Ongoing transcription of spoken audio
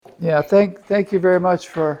Yeah, thank you very much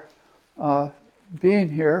for being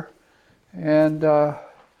here, and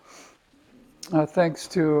thanks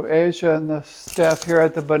to Asia and the staff here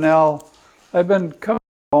at the Bunnell. I've been coming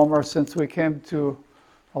to Homer since we came to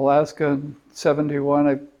Alaska in '71.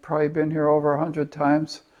 I've probably been here over 100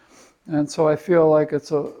 times, and so I feel like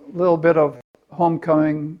it's a little bit of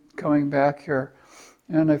homecoming coming back here.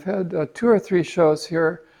 And I've had 2 or 3 shows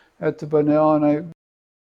here at the Bunnell, and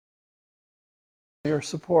your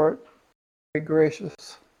support, very gracious.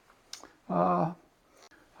 I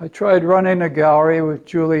tried running a gallery with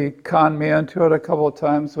Julie conned me into it a couple of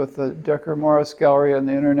times with the Decker Morris Gallery and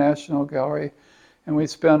the International Gallery, and we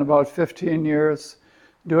spent about 15 years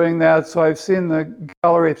doing that. So I've seen the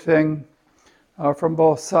gallery thing from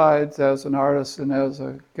both sides, as an artist and as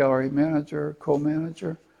a gallery manager,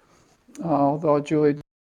 co-manager. Although Julie,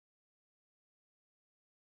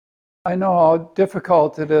 I know how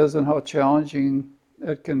difficult it is and how challenging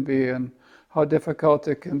it can be, and how difficult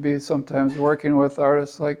it can be sometimes working with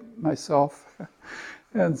artists like myself.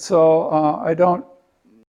 And so I don't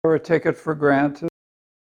ever take it for granted.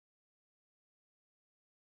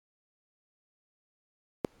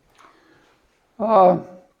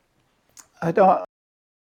 I don't,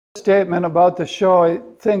 statement about the show, I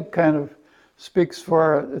think kind of speaks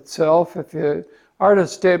for itself.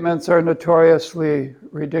 Artist statements are notoriously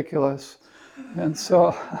ridiculous. And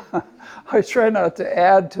so I try not to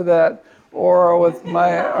add to that aura with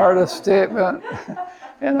my artist statement.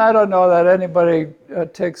 And I don't know that anybody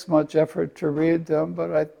takes much effort to read them,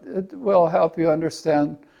 but it will help you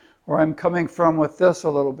understand where I'm coming from with this a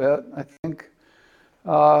little bit. I think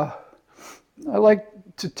I like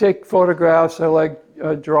to take photographs. I like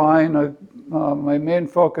drawing. My main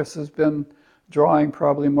focus has been drawing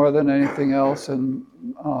probably more than anything else in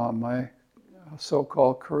my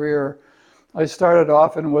so-called career. I started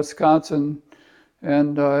off in Wisconsin,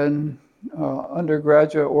 and in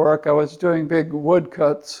undergraduate work, I was doing big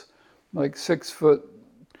woodcuts, like 6-foot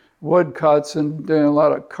woodcuts, and doing a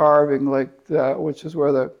lot of carving like that, which is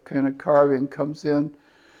where the kind of carving comes in.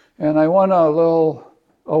 And I won a little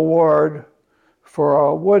award for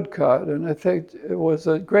a woodcut, and I think it was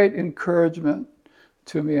a great encouragement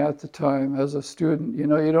to me at the time as a student. You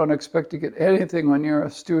know, you don't expect to get anything when you're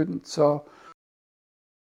a student, so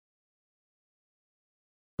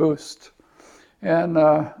boost. And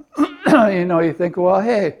you know, you think, well,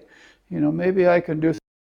 hey, you know, maybe I can do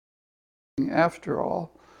something after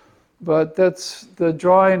all. But that's the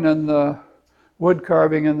drawing and the wood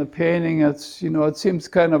carving and the painting. It's, you know, it seems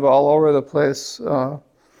kind of all over the place. I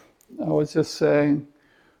was just saying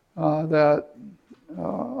that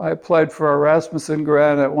I applied for a Rasmussen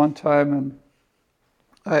grant at one time, and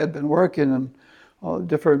I had been working in all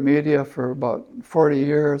different media for about 40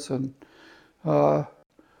 years, and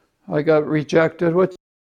I got rejected, which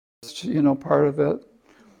is, you know, part of it.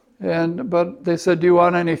 But they said, "Do you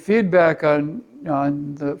want any feedback from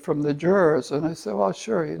the jurors?" And I said, "Well,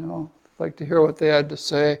 sure, you know, I'd like to hear what they had to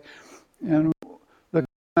say." And the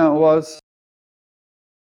comment was,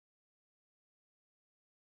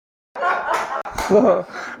 so,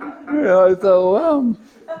 you know, I thought, well,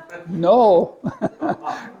 no,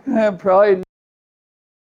 and probably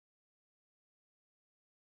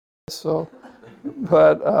so,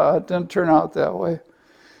 but it didn't turn out that way.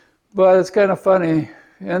 But it's kind of funny,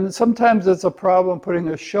 and sometimes it's a problem putting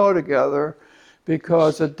a show together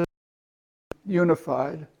because it doesn't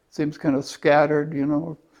unified. It seems kind of scattered, you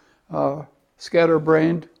know,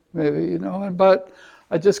 scatterbrained maybe, you know. But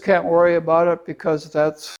I just can't worry about it because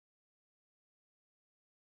that's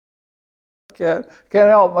can't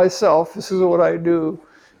help myself. This is what I do,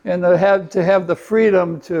 and to have the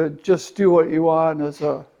freedom to just do what you want is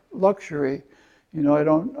a luxury. You know,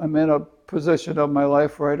 I'm in a position of my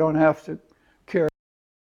life where I don't have to care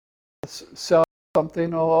sell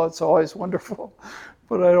something, although it's always wonderful,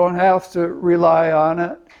 but I don't have to rely on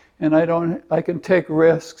it, and I can take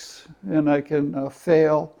risks, and I can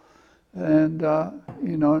fail, and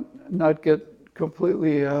you know, not get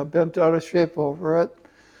completely bent out of shape over it.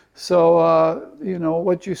 So you know,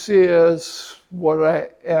 what you see is what I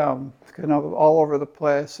am, kind of all over the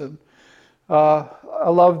place. And I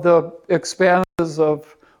love the expanses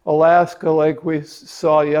of Alaska, like we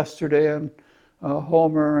saw yesterday in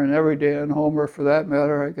Homer, and every day in Homer for that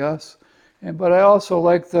matter, I guess. But I also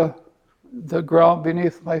like the ground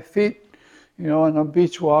beneath my feet, you know, and the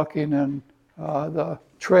beach walking and the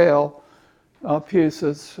trail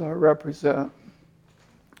pieces represent.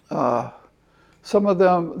 Some of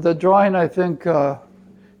them, the drawing, I think,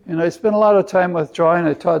 and I spent a lot of time with drawing.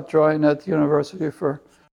 I taught drawing at the university for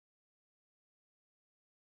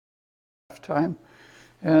time.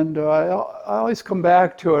 And I always come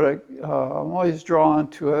back to it. I'm always drawn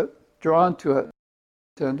to it.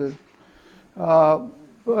 Intended. But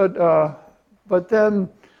then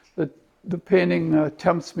the painting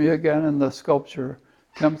tempts me again, and the sculpture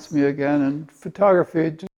tempts me again, and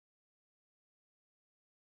photography,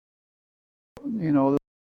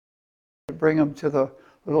 bring them to the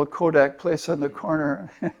little Kodak place on the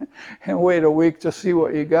corner and wait a week to see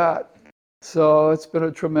what you got. So it's been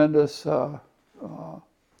a tremendous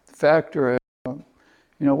factor in,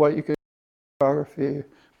 what you could do in photography.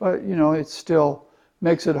 But, it still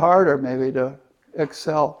makes it harder maybe to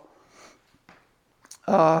excel.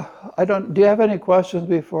 Do you have any questions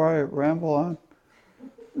before I ramble on?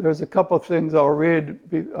 There's a couple of things I'll read.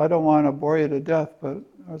 I don't want to bore you to death, but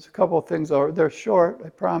there's a couple of things. They're short, I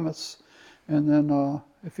promise. And then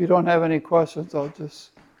if you don't have any questions, I'll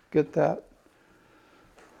just get that.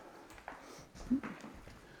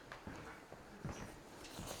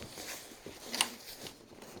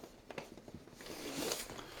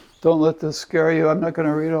 Don't let this scare you. I'm not going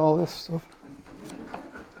to read all this stuff.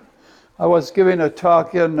 I was giving a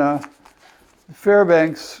talk in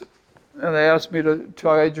Fairbanks, and they asked me to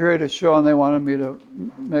talk. I curated a show, and they wanted me to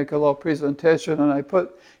make a little presentation. And I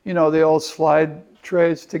put, the old slide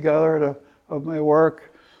trays together of my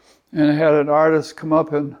work, and I had an artist come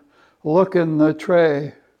up and look in the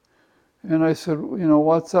tray. And I said,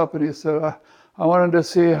 what's up? And he said, I wanted to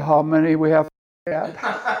see how many we have to add.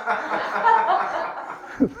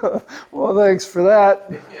 Well, thanks for that.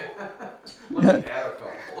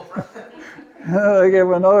 I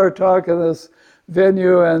gave another talk in this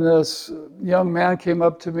venue, and this young man came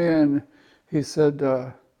up to me and he said,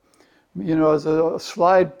 it's a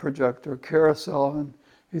slide projector, carousel, and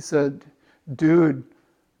he said, dude,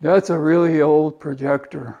 that's a really old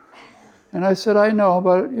projector. And I said, I know,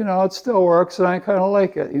 but it still works, and I kind of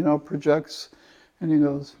like it, projects. And he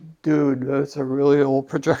goes, dude, that's a really old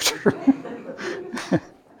projector.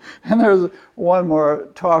 And there's one more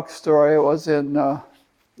talk story. It was in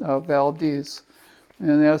Valdez,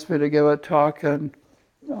 and they asked me to give a talk, and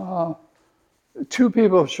two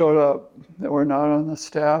people showed up that were not on the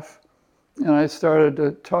staff, and I started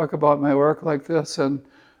to talk about my work like this, and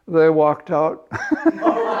they walked out.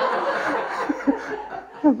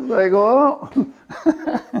 Like, well,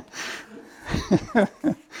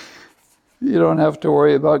 you don't have to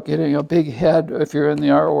worry about getting a big head if you're in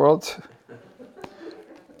the art world.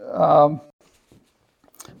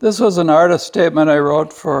 This was an artist statement I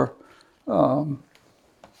wrote for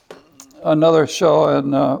another show,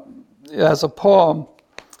 and as a poem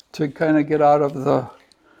to kind of get out of the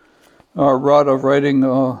rut of writing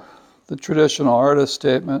the traditional artist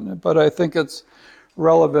statement. But I think it's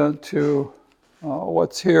relevant to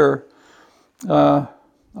what's here. I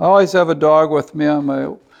always have a dog with me on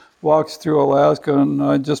my walks through Alaska, and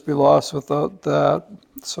I'd just be lost without that.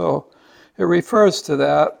 So it refers to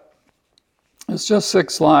that. It's just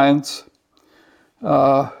 6 lines.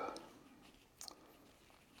 What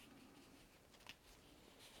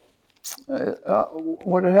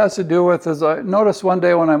it has to do with is I notice one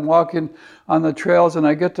day when I'm walking on the trails and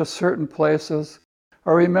I get to certain places,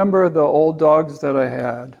 I remember the old dogs that I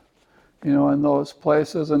had, in those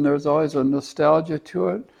places, and there's always a nostalgia to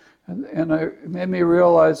it. And it made me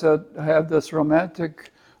realize that I have this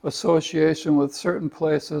romantic association with certain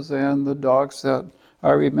places and the dogs that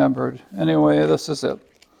I remembered. Anyway, this is it.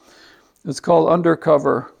 It's called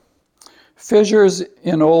Undercover. Fissures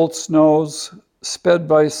in old snows, sped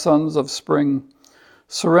by sons of spring,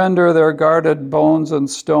 surrender their guarded bones and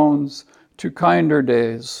stones to kinder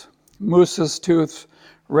days. Moose's tooth,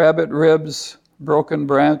 rabbit ribs, broken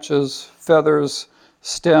branches, feathers,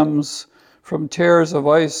 stems, from tears of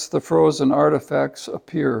ice the frozen artifacts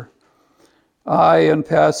appear. I, in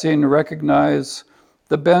passing, recognize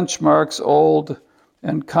the benchmarks old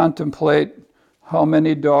and contemplate how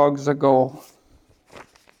many dogs ago.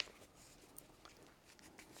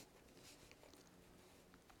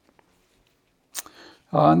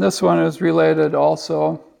 And this one is related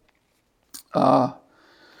also.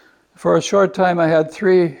 For a short time I had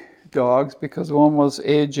 3 dogs because one was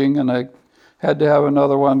aging and I had to have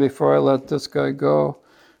another one before I let this guy go.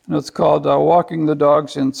 And it's called Walking the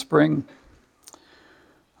Dogs in Spring.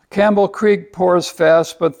 Campbell Creek pours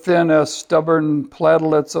fast but thin as stubborn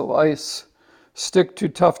platelets of ice stick to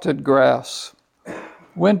tufted grass.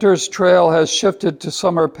 Winter's trail has shifted to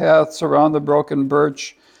summer paths around the broken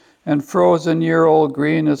birch, and frozen year-old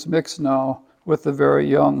green is mixed now with the very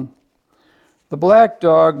young. The black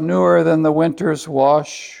dog, newer than the winter's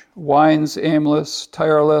wash, winds aimless,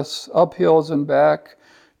 tireless, up hills and back,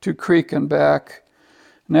 to creek and back,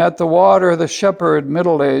 And at the water, the shepherd,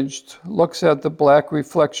 middle-aged, looks at the black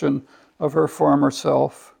reflection of her former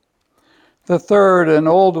self. The third, an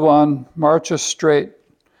old one, marches straight,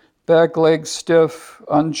 back legs stiff,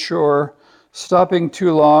 unsure, stopping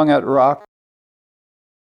too long at rock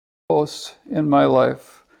posts in my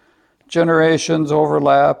life. Generations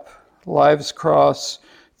overlap, lives cross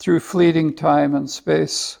through fleeting time and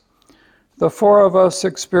space. The four of us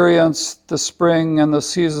experience the spring and the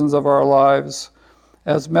seasons of our lives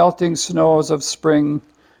as melting snows of spring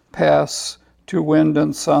pass to wind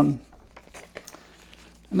and sun.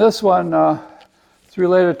 And this one is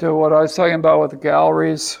related to what I was talking about with the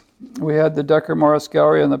galleries. We had the Decker Morris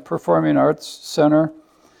Gallery and the Performing Arts Center.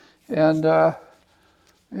 And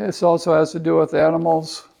this also has to do with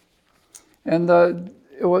animals. And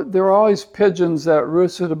there were always pigeons that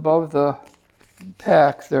roosted above the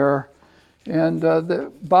pack there. And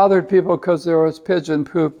that bothered people because there was pigeon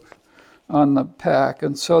poop on the pack.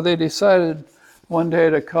 And so they decided one day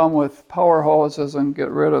to come with power hoses and get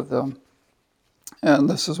rid of them. And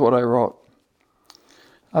this is what I wrote.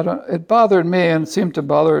 It bothered me and seemed to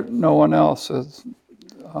bother no one else.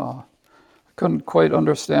 I couldn't quite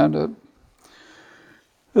understand it.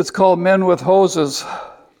 It's called Men with Hoses.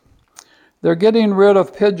 They're getting rid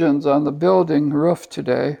of pigeons on the building roof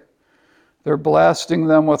today. They're blasting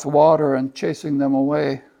them with water and chasing them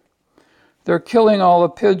away. They're killing all the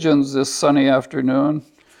pigeons this sunny afternoon.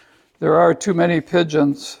 There are too many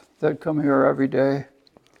pigeons that come here every day.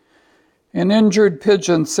 An injured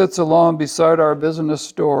pigeon sits alone beside our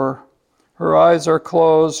business door. Her eyes are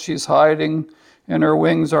closed, she's hiding, and her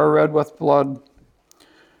wings are red with blood.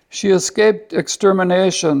 She escaped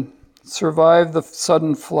extermination, survived the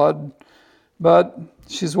sudden flood, but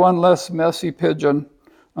she's one less messy pigeon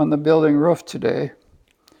on the building roof today.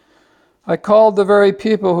 I called the very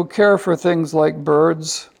people who care for things like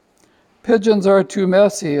birds. Pigeons are too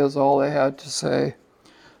messy, is all they had to say.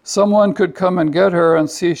 Someone could come and get her and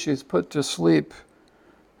see she's put to sleep.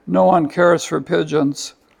 No one cares for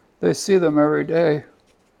pigeons. They see them every day.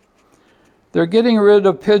 They're getting rid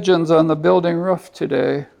of pigeons on the building roof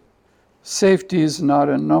today. Safety's not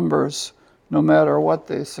in numbers, no matter what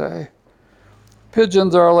they say.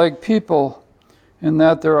 Pigeons are like people in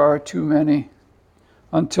that there are too many,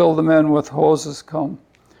 until the men with hoses come,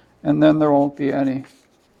 and then there won't be any.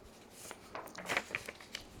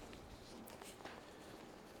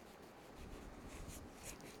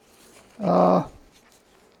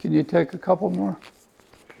 Can you take a couple more?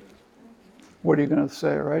 What are you going to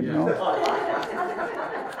say, right? Yeah.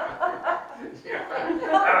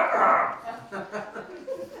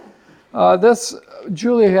 No?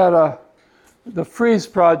 Julie had the Freeze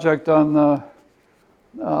project on the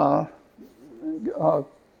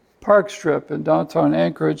park strip in downtown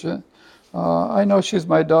Anchorage. I know she's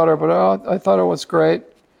my daughter, but I thought it was great.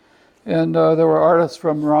 And there were artists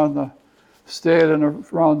from around the state and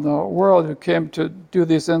around the world who came to do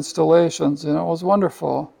these installations, and it was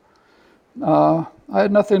wonderful. I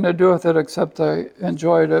had nothing to do with it except I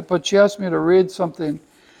enjoyed it, but she asked me to read something,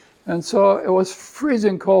 and so it was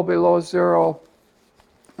freezing cold below zero,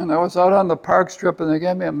 and I was out on the park strip, and they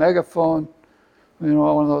gave me a megaphone,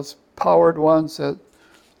 one of those powered ones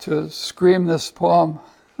to scream this poem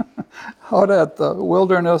out at the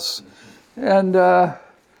wilderness, and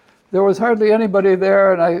there was hardly anybody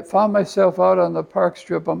there, and I found myself out on the park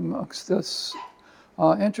strip amongst this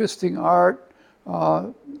interesting art,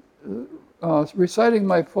 reciting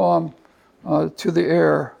my poem to the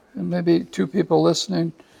air, and maybe two people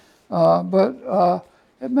listening. But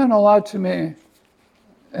it meant a lot to me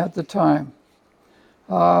at the time.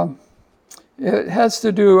 It has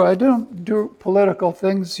to do, I don't do political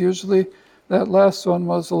things usually. That last one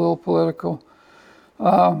was a little political.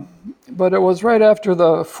 But it was right after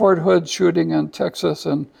the Fort Hood shooting in Texas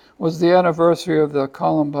and was the anniversary of the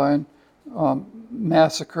Columbine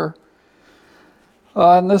massacre.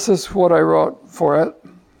 And this is what I wrote for it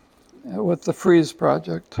with the Freeze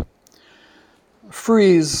project.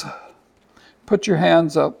 Freeze. Put your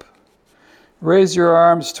hands up. Raise your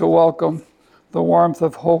arms to welcome the warmth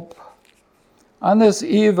of hope. On this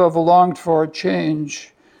eve of longed-for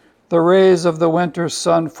change, the rays of the winter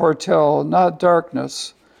sun foretell not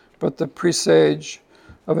darkness, but the presage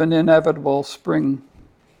of an inevitable spring.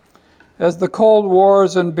 As the cold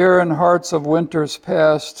wars and barren hearts of winters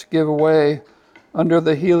past give way under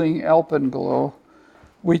the healing alpenglow,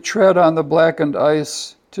 we tread on the blackened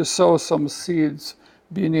ice to sow some seeds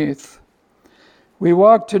beneath. We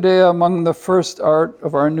walk today among the first art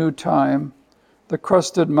of our new time, the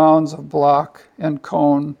crusted mounds of block and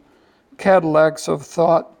cone, Cadillacs of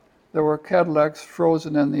thought. There were Cadillacs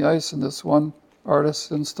frozen in the ice in this one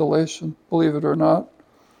artist's installation, believe it or not.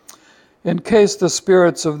 encase the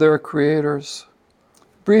spirits of their creators.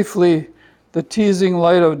 Briefly, the teasing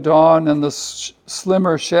light of dawn and the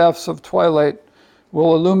slimmer shafts of twilight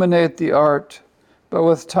will illuminate the art, but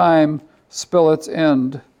with time spell its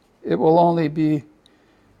end. It will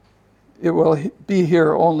be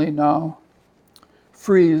here only now.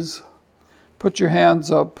 Freeze. Put your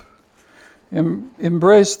hands up.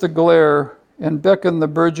 Embrace the glare and beckon the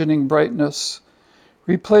burgeoning brightness.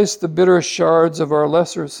 Replace the bitter shards of our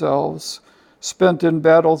lesser selves, spent in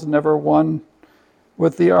battles never won,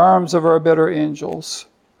 with the arms of our better angels,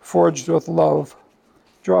 forged with love.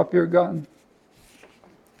 Drop your gun.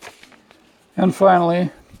 And finally,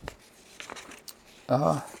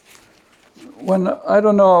 when I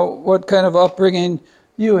don't know what kind of upbringing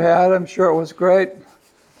you had, I'm sure it was great,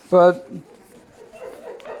 but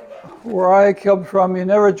where I come from, you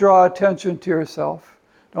never draw attention to yourself.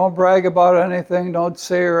 Don't brag about anything. Don't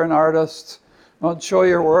say you're an artist. Don't show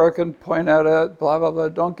your work and point at it, blah, blah, blah.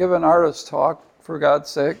 Don't give an artist talk, for God's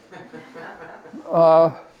sake.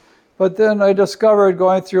 But then I discovered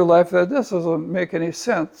going through life that this doesn't make any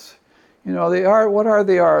sense. You know, the art, what are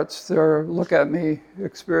the arts? They're look at me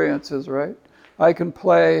experiences, right? I can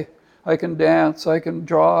play, I can dance, I can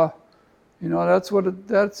draw. You know, that's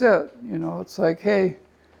it. You know, it's like, hey,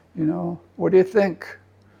 you know, what do you think?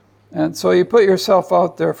 And so you put yourself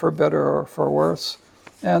out there for better or for worse.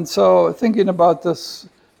 And so thinking about this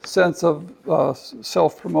sense of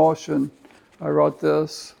self-promotion, I wrote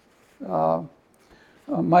this.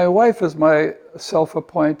 My wife is my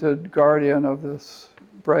self-appointed guardian of this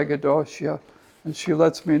braggadocio, and she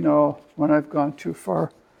lets me know when I've gone too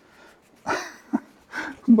far.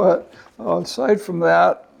 But aside from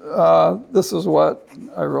that, this is what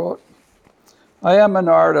I wrote. I am an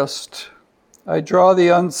artist. I draw the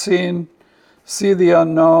unseen, see the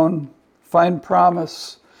unknown, find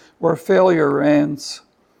promise where failure reigns,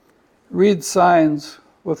 read signs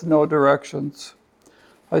with no directions.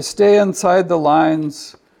 I stay inside the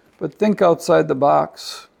lines, but think outside the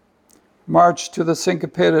box, march to the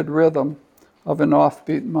syncopated rhythm of an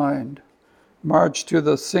offbeat mind, march to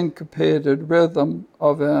the syncopated rhythm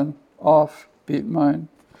of an offbeat mind.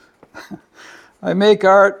 I make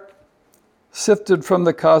art sifted from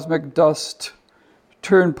the cosmic dust,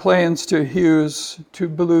 turn plains to hues, to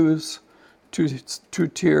blues, to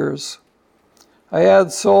tears. I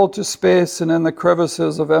add soul to space, and in the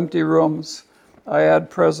crevices of empty rooms, I add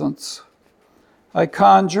presence. I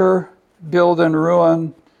conjure, build and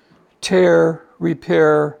ruin, tear,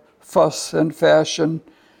 repair, fuss and fashion,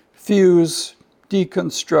 fuse,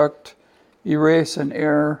 deconstruct, erase and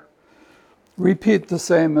err, repeat the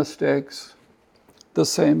same mistakes.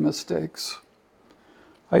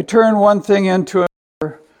 I turn one thing into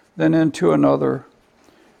another, then into another,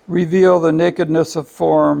 reveal the nakedness of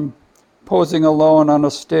form, posing alone on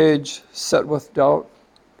a stage set with doubt,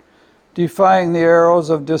 defying the arrows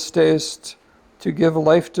of distaste to give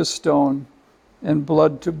life to stone and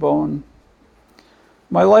blood to bone.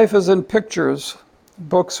 My life is in pictures,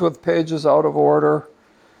 books with pages out of order.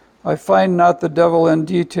 I find not the devil in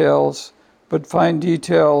details, but find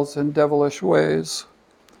details in devilish ways.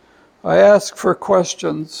 I ask for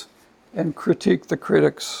questions and critique the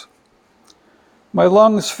critics. My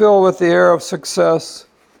lungs fill with the air of success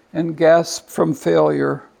and gasp from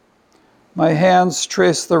failure. My hands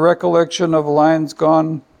trace the recollection of lines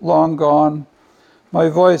gone, long gone. My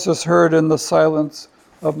voice is heard in the silence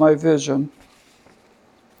of my vision.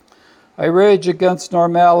 I rage against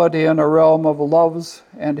normality in a realm of loves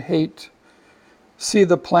and hate. See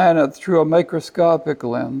the planet through a microscopic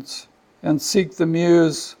lens and seek the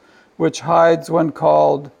muse which hides when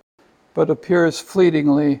called, but appears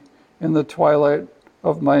fleetingly in the twilight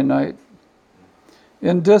of my night.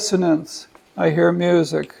 In dissonance, I hear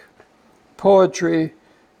music, poetry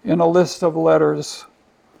in a list of letters.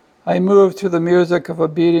 I move to the music of a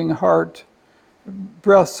beating heart,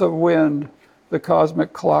 breaths of wind, the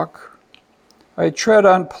cosmic clock. I tread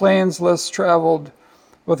on plains less traveled,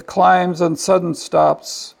 with climbs and sudden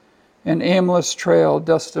stops, an aimless trail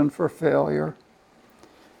destined for failure.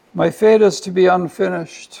 My fate is to be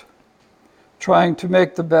unfinished, trying to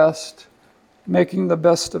make the best, making the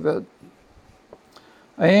best of it.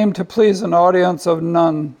 I aim to please an audience of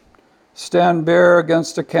none, stand bare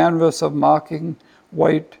against a canvas of mocking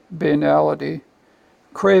white banality,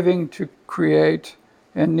 craving to create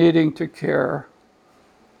and needing to care.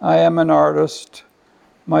 I am an artist.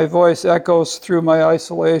 My voice echoes through my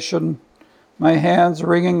isolation, my hands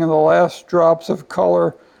wringing the last drops of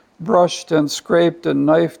color, brushed and scraped and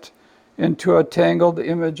knifed into a tangled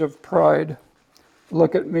image of pride.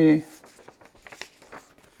 Look at me.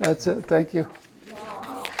 That's it. Thank you.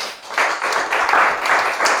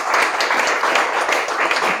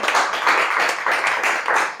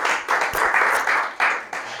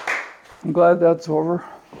 I'm glad that's over.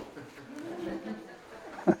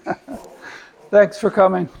 Thanks for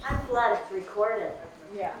coming. I'm glad it's recorded.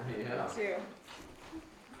 Yeah, me too.